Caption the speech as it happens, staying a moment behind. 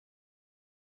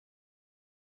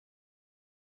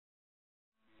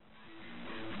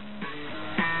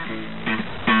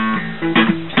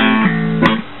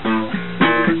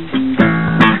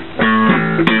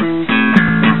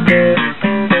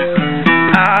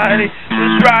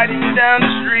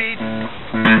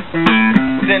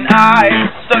Then I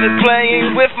started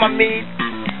playing with my meat.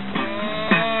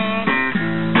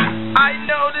 I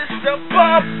noticed a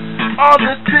bump on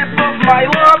the tip of my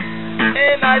lump,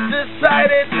 and I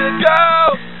decided to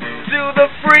go to the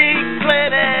free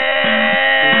clinic.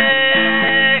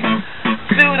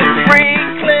 To the free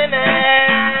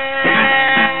clinic.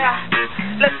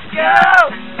 Let's go.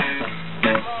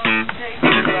 Take a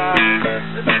ride.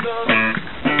 Let's go.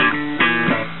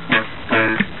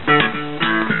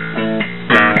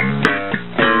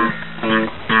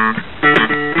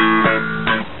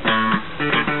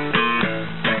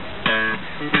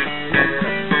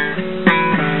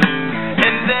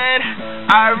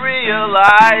 I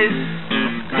realized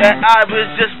that I was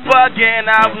just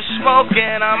bugging, I was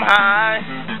smoking, I'm high.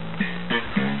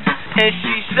 And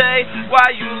she say,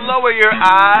 why you lower your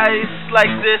eyes like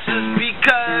this? Is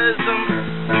because I'm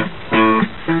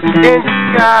in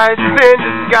disguise, in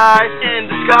disguise, in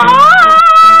disguise,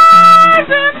 in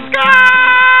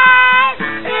disguise,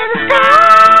 in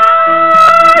disguise,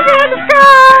 in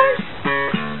disguise.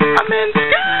 I'm in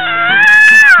disguise.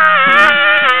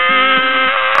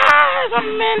 I'm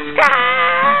in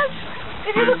disguise.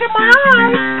 If you look at my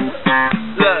eyes.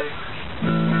 Look,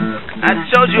 I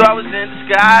told you I was in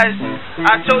disguise.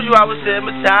 I told you I was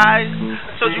hypnotized.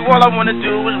 I told you all I want to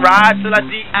do was ride till I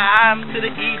D.I.M. to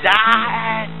the E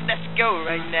die. Let's go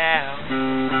right now.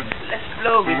 Let's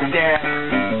slow it down.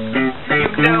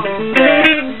 Slow it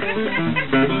down.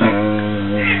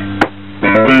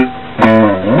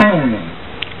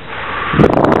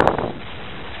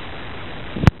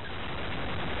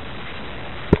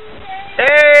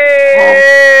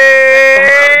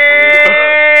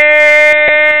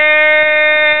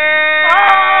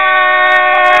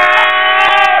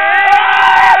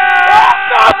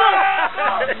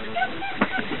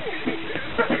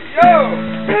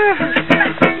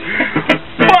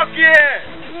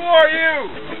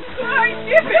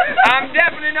 I'm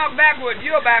definitely not Backwoody.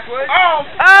 You're Backwoody. Oh!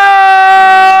 Oh!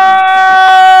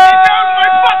 He knows my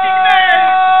fucking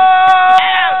name!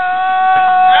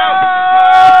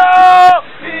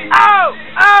 Oh!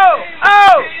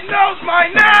 He knows my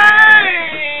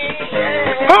name!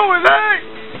 Who is he?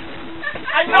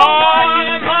 I know I'm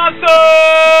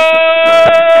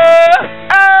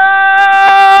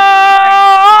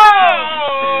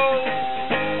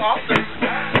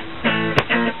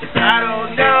I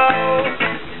don't know.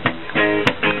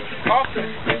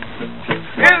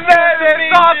 Is that any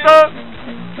author?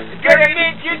 Good to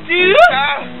meet you too.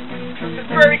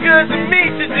 It's very good to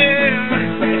meet you,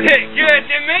 dude. Good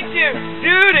to meet you.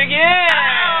 Do it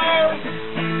again.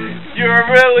 You're a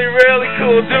really, really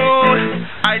cool dude.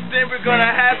 I think we're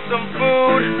gonna have some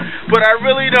food, but I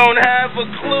really don't have a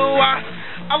clue.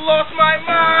 I lost my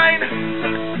mind.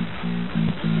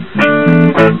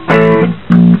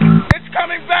 It's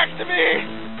coming back to me.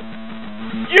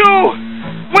 You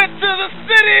went to the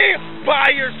city by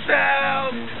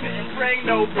yourself. Didn't bring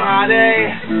nobody.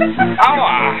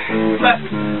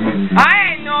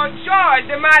 I ain't no choice.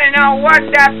 The mighty know what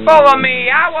that's full of me.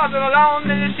 I wasn't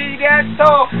alone in the city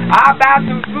ghetto. I bought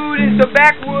some food in the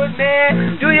backwoods,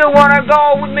 man. Do you wanna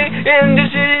go with me in the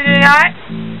city tonight?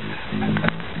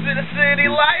 To the city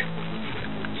life?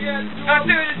 Yeah,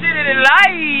 to the city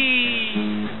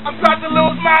life. I'm about to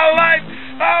lose my life.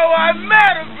 Oh, I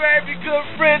met a very good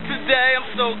friend today. I'm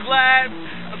so glad.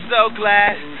 I'm so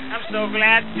glad. I'm so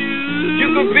glad too. You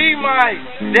could be my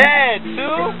dad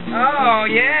too. Oh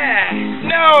yeah.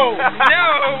 No. No.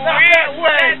 That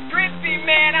way. That's trippy,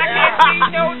 man. I can't be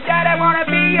no dad. I wanna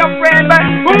be your friend, but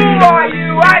who are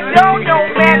you? I don't know,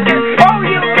 man. Oh,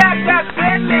 you got that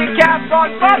fancy cap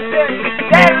on Boston.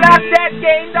 They lost that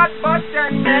game, not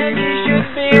Boston. Man, you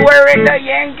should be wearing the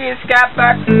Yankees cap,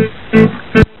 but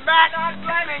not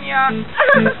blaming you.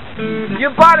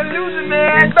 You're part of losing,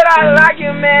 man, but I like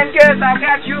you, man, cause I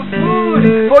got you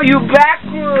food for you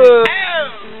Backwood.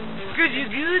 Cause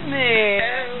you good, man.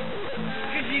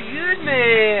 Cause you good,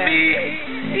 man.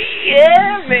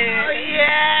 Yeah, man.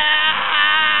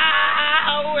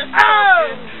 Oh,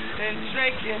 yeah. And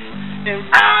drinking and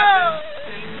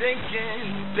thinking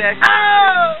back.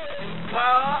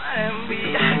 Paul and we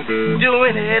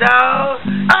doing it all.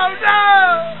 Oh no.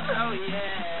 Oh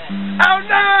yeah. Oh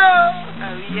no!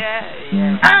 Oh yeah,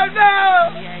 yeah. Oh no!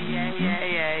 Yeah, yeah, yeah,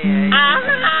 yeah, yeah.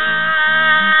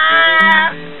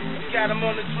 Got him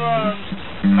on the drums.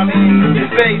 I mean, the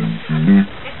bass.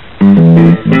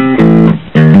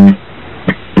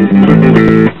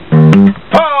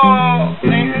 Oh!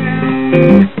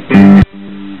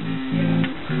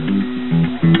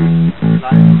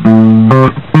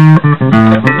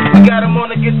 We got him on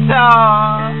the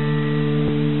guitar.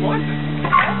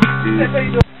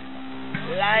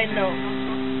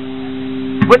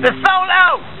 With the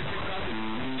solo.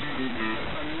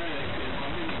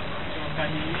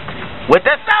 With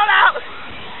the solo.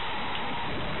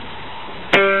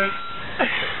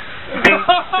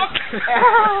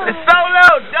 The solo,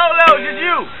 dolo, did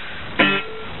you?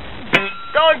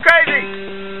 Going crazy.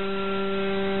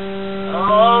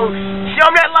 Oh, show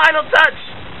me that Lionel touch.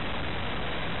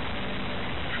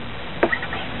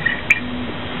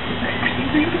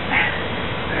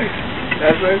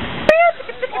 That's it.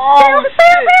 Oh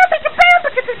shit!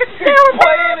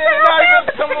 Playing it, not even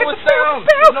coming with sound.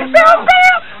 No sound.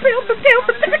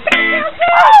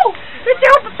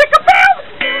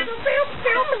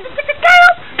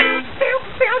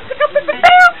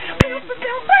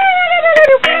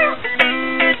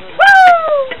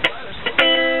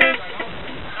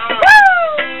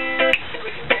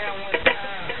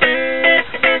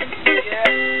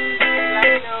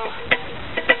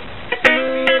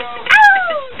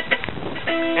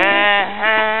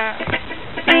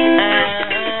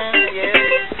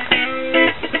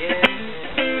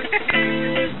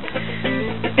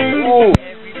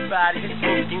 Everybody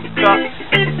smoking cups.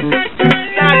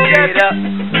 Not just a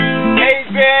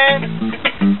band.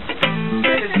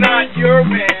 It's not your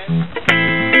band.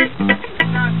 It's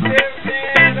not their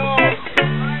band at all.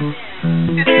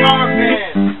 It's our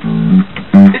band.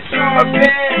 It's our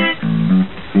band.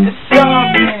 It's our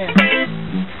band.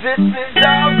 This is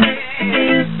our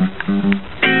band.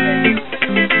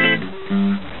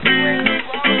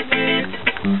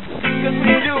 Cause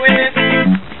we doing it.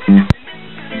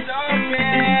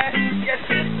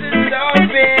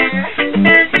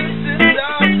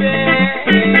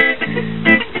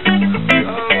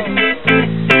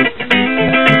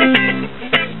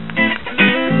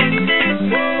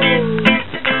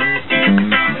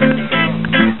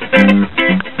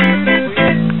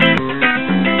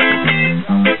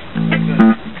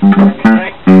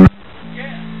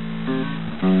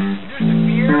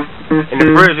 In the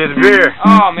fridge, there's beer.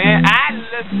 Oh man, I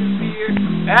love some beer.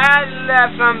 I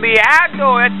love some beer. I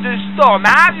go at the storm.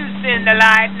 Have you seen the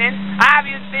lightning? Have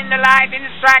you seen the lightning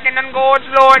striking on God's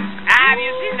Lord? Have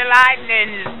you seen the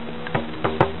lightning?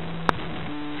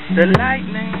 The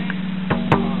lightning.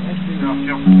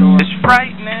 It's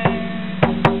frightening.